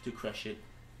 To crush it.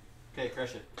 Okay,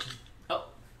 crush it. Oh.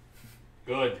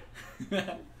 Good.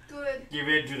 Good. Give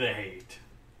in to the hate.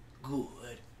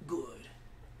 Good. Good.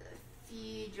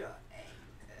 Feed your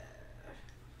anger.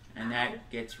 And that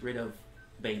gets rid of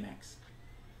Baymax.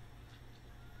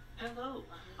 Hello.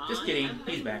 Just I kidding, am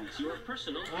he's back. Baymax, Your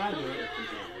personal I knew it.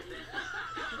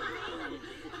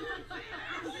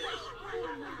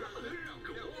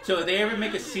 So if they ever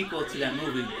make a sequel to that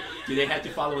movie, do they have to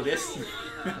follow this?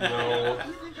 No.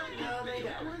 No, they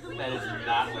don't. That is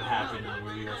not what happened in the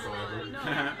movie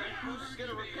whatsoever.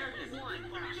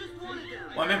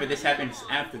 Well, remember, this happens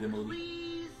after the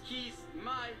movie. He's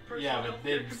my Yeah, but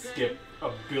they'd skip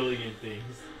a billion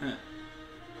things. Huh.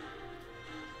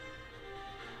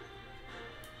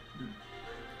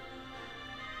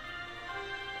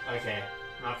 Okay,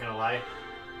 not gonna lie.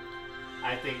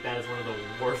 I think that is one of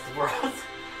the worst worlds.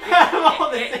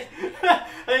 I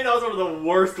think that was one of the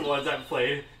worst ones I've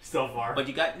played so far. But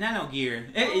you got Nano Gear.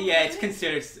 Yeah, it's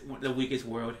considered the weakest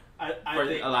world I for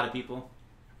think, a lot of people.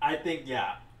 I think,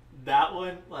 yeah, that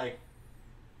one, like,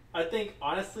 I think,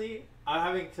 honestly, I'm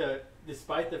having to,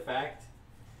 despite the fact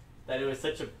that it was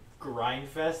such a grind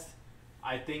fest,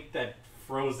 I think that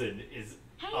Frozen is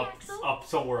up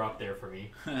somewhere up there for me.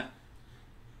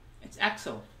 It's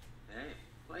Axel. Hey,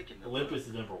 liking the Olympus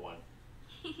is number one.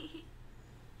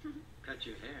 Cut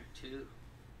your hair, too.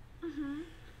 Mm-hmm.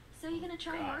 So you gonna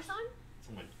try Gosh. yours on?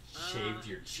 Someone shaved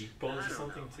your cheekbones I or don't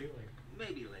something, know. too? Like,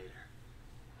 Maybe later.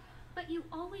 But you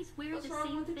always wear What's the wrong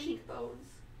same with the thing. cheekbones?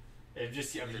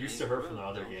 I'm used to her from the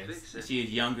other games. She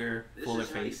is younger, This fuller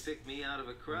is how you face. pick me out of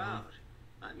a crowd.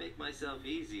 I make myself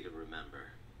easy to remember.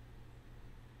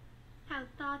 How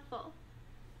thoughtful.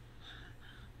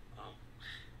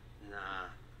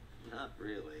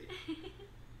 really.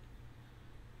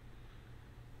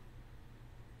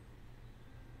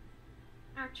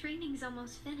 Our training's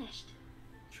almost finished.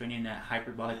 Training in that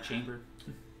hyperbolic chamber.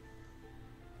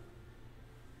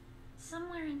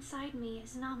 Somewhere inside me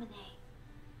is Naminé.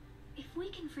 If we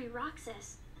can free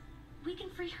Roxas, we can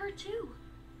free her too.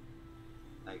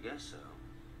 I guess so.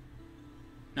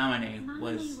 Naminé Naminé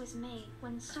was was made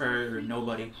when Sora her freed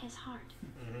nobody. me in his heart.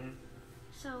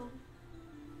 So,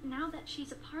 now that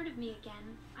she's a part of me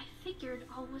again, I figured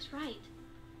all was right.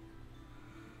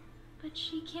 But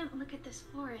she can't look at this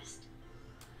forest,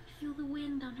 feel the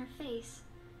wind on her face.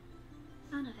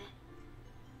 None of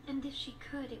it. And if she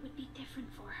could, it would be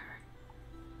different for her.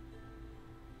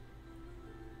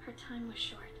 Her time was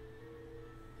short,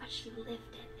 but she lived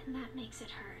it, and that makes it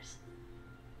hers.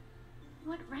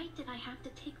 What right did I have to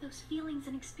take those feelings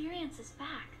and experiences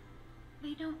back?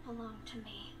 They don't belong to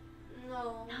me.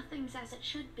 No. Nothing's as it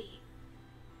should be.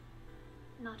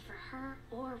 Not for her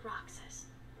or Roxas.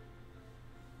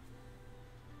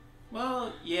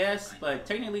 Well, yes, but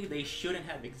technically they shouldn't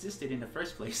have existed in the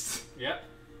first place. Yep.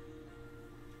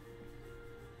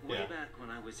 Way Yeah. back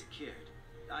when I was a kid,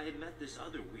 I had met this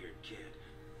other weird kid.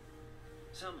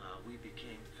 Somehow we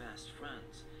became fast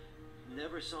friends.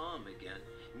 Never saw him again.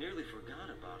 Nearly forgot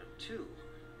about him, too.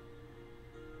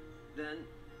 Then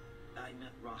I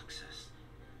met Roxas.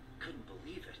 Couldn't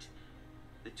believe it.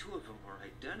 The two of them were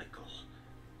identical.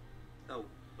 Oh,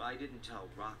 I didn't tell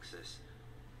Roxas.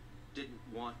 Didn't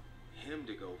want him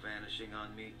to go vanishing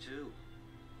on me, too.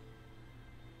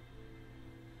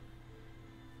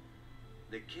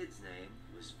 The kid's name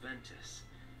was Ventus.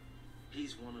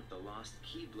 He's one of the lost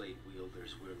Keyblade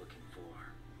wielders we're looking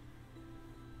for.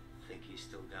 Think he's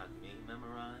still got me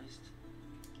memorized?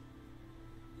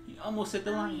 You almost hit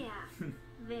the line. Yeah,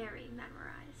 very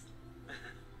memorized.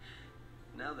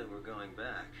 Now that we're going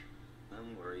back,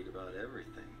 I'm worried about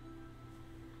everything.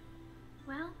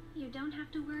 Well, you don't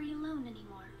have to worry alone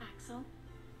anymore, Axel.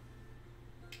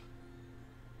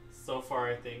 So far,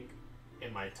 I think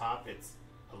in my top it's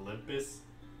Olympus,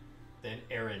 then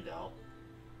Arendelle,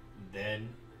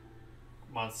 then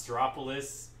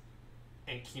Monstropolis,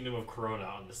 and Kingdom of Corona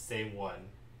on the same one.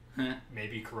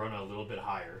 Maybe Corona a little bit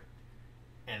higher.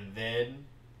 And then...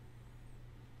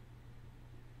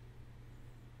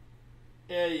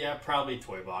 Yeah, probably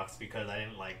Toy Box, because I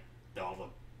didn't like all the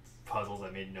puzzles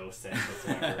that made no sense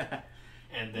whatsoever.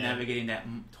 And then Navigating that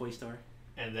toy store.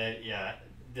 And then, yeah,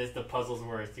 there's the puzzles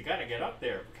where it's, you gotta get up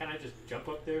there. Can I just jump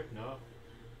up there? No.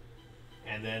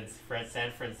 And then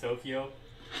San Francisco.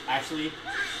 Actually,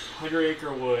 100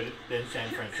 Acre Wood, then San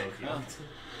Francisco. Oh.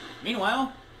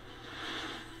 Meanwhile,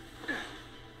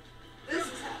 This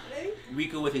is happening.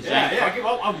 Rico with his Yeah,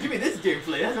 giant give me this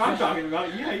gameplay. That's what I'm talking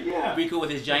about. Yeah. Rico with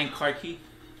his giant car key.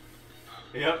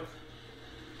 Yep.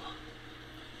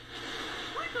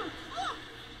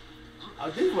 Oh,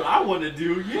 this is what I want to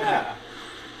do, yeah.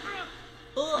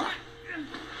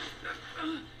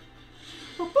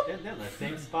 Isn't that the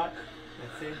same spot?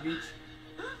 That same beach?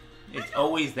 It's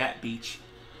always that beach.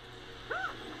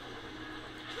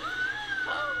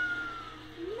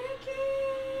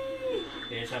 Mickey!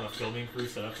 They just have a filming crew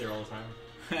set up there all the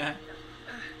time.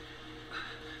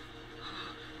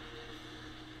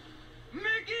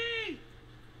 Mickey!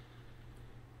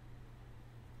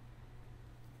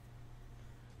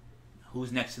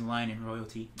 Who's next in line in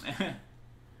royalty?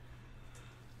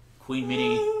 Queen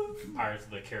Minnie. Pirates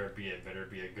of the Caribbean better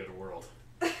be a good world.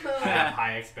 I have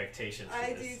high expectations for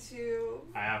I this. do too.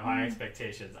 I have high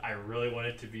expectations. I really want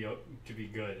it to be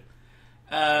good.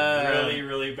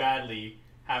 Really badly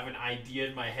have an idea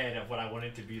in my head of what I want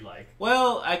it to be like.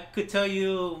 Well, I could tell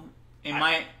you, in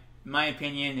my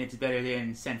opinion, it's better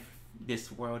than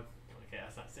this world. Okay,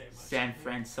 that's not saying much. San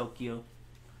Francisco.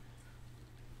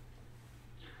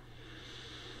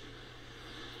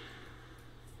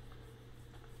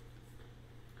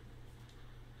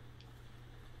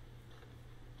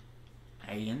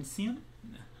 Alien sim?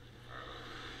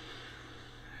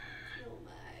 Oh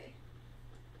my.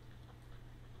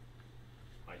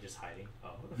 Am I just hiding? Oh.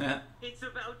 It's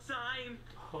about time.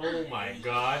 Oh my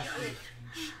gosh.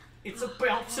 It's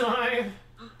about time.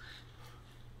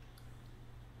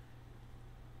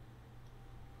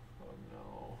 Oh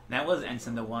no. That was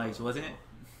Ensign the Wise, wasn't it?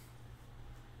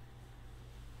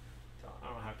 I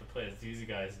don't have to play as these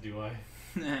guys, do I?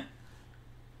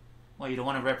 Well, you don't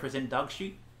want to represent Dog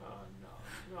Street? Oh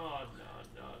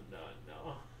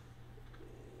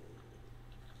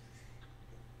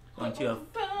no.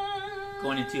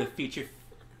 Going into a feature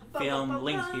film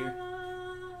link here.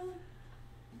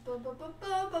 What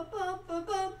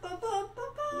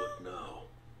now?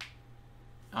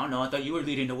 I don't know, I thought you were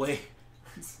leading the way.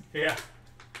 Yeah.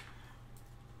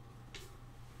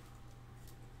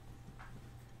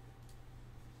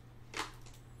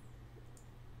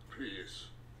 Please,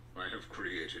 I have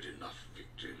created enough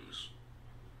victims.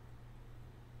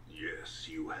 Yes,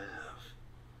 you have.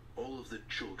 All of the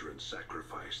children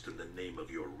sacrificed in the name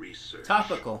of your research.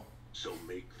 Topical. So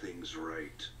make things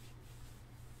right.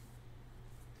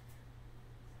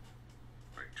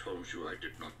 I told you I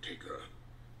did not take her.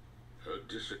 Her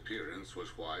disappearance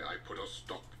was why I put a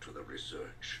stop to the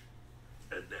research.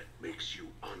 And that makes you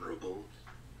honorable?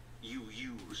 You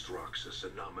used Roxas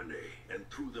and Namine and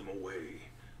threw them away.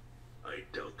 I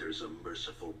doubt there's a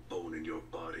merciful bone in your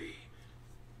body.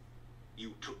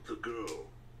 You took the girl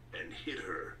and hid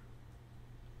her.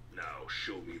 Now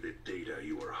show me the data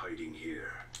you are hiding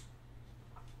here.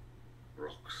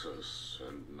 Roxas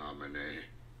and Namine.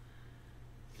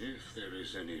 If there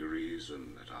is any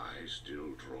reason that I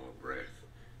still draw breath,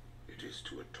 it is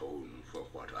to atone for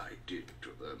what I did to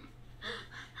them.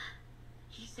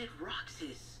 He said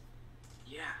Roxas.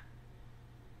 Yeah.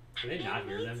 Can they not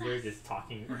hear them? They're just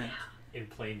talking in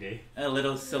plain day. A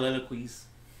little soliloquies.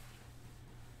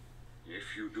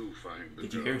 If you do find the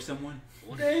Did you girl, hear someone?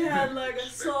 They had like a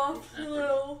soft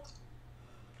little.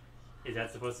 Is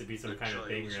that supposed to be some kind of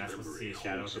thing? You're not supposed to see a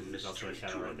shadow because there's also a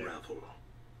shadow right there.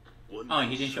 Oh,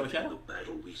 he didn't show a shadow?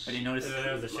 I didn't notice.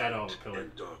 There was a shadow on the pillar.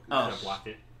 Oh. That blocked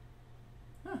it.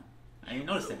 Huh. I didn't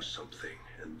notice know that. something,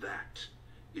 and that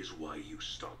is why you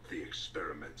stopped the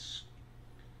experiments.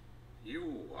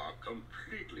 You are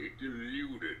completely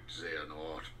deluded,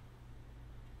 Xehanort.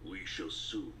 We shall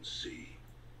soon see.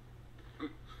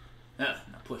 Now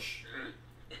push.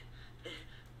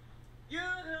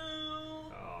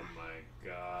 Oh my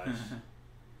gosh.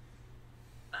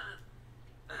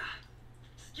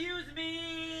 Excuse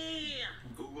me!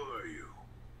 Who are you?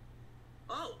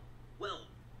 Oh, well,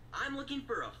 I'm looking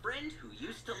for a friend who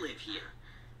used to live here.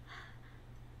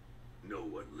 No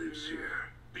one lives here.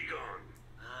 Be gone.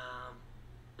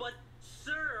 But,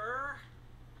 sir...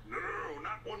 No,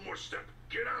 not one more step.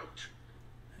 Get out.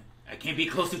 I can't be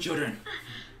close to children.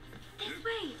 This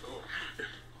way.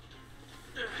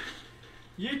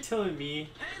 You're telling me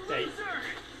that...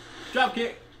 Drop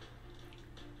kick.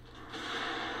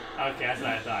 Okay, that's what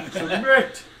I thought.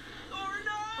 Submit!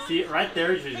 See, right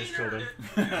there, you should just killed him.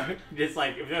 Just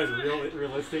like, if that was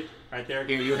realistic, right there.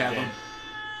 Here, you have him.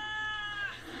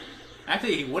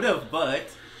 Actually, he would have, but...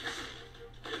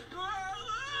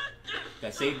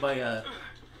 got saved by a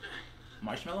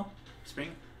marshmallow?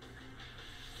 Spring?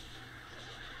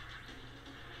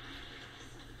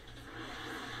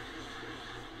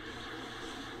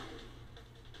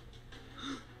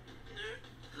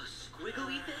 The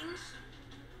squiggly things?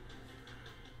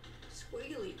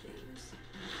 Squiggly things.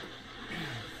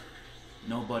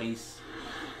 Nobody's.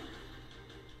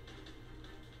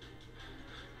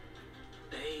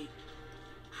 They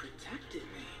protected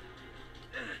me.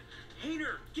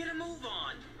 Hayner, get a move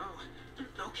on. Oh,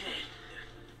 okay.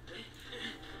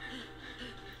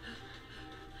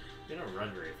 They don't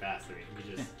run very fast. I mean,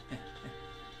 you just...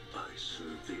 I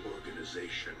serve the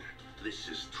organization. This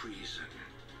is treason.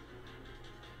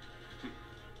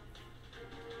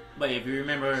 But if you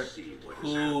remember See what is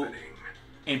who happening.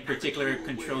 in particular Go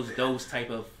controls away, those type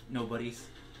of nobodies.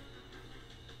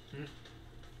 Hmm?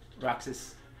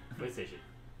 Roxas. PlayStation.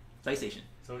 PlayStation.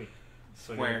 Sony.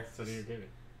 Square. Sony Entertainment.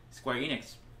 Square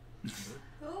Enix.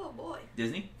 Oh boy.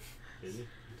 Disney. Disney.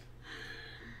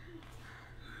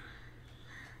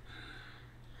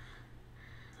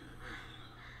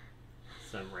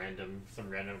 Some random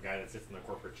guy that sits in the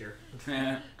corporate chair.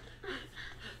 Are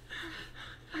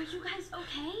you guys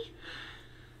okay?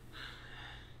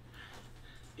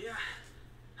 Yeah,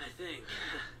 I think.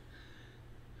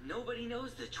 Nobody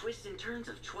knows the twists and turns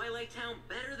of Twilight Town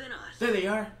better than us. There they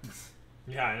are.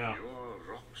 Yeah, I know. Your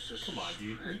Roxas. Come on,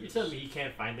 dude. You're telling me you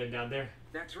can't find them down there?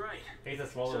 That's right. It's a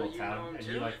small So little you know town, him and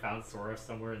too? you like found Sora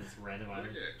somewhere in this random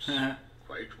island. Yes,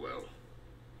 quite well.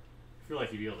 I feel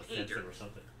like you'd be able to sense Hater. him or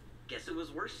something. Guess it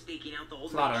was worth staking out the whole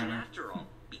Slaughter nation him. after all.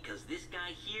 Because this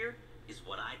guy here is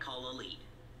what I call a lead.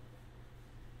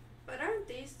 But aren't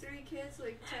these three kids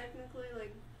like technically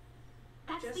like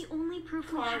That's just the only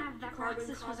proof we have that carbon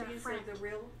Roxas was our copies friend. of the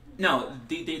real? No,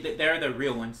 they're the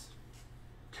real ones.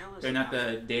 Tell us They're not about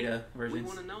the it. data We versions.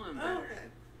 want to know him Oh, better. okay.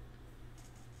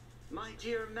 My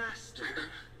dear master,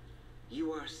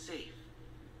 you are safe.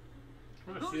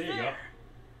 Oh, Who's see, there you go.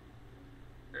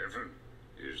 there? Evan,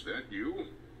 is that you?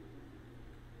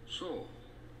 So,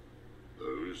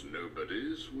 those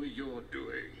nobodies were your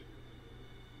doing.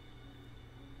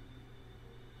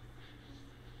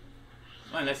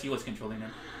 Well, unless he was controlling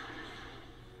them.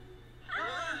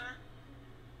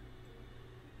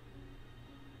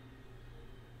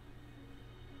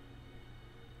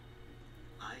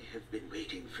 have been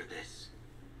waiting for this.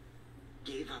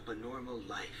 Gave up a normal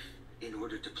life in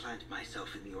order to plant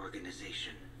myself in the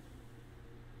organization.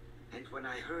 And when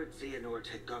I heard Xehanort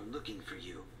had gone looking for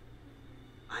you,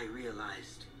 I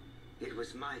realized it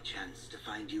was my chance to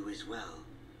find you as well.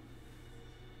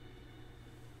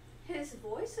 His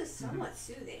voice is somewhat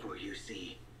soothing. For you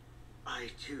see,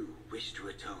 I too wish to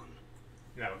atone.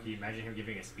 No, can you imagine him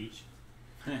giving a speech?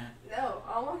 No,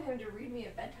 I want him to read me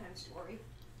a bedtime story.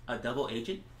 A double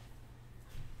agent?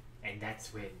 And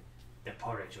that's when the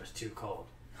porridge was too cold.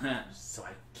 So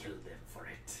I killed them for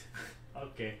it.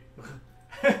 Okay.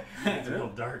 It's a little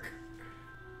dark.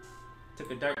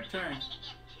 Took a dark turn.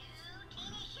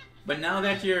 But now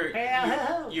that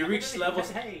you reach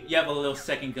levels, you have a little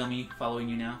second gummy following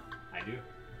you now. I do.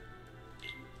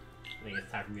 I think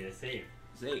it's time for me to save.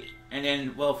 Save. And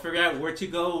then we'll figure out where to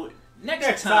go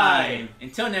next time.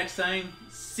 Until next time,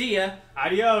 see ya.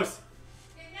 Adios.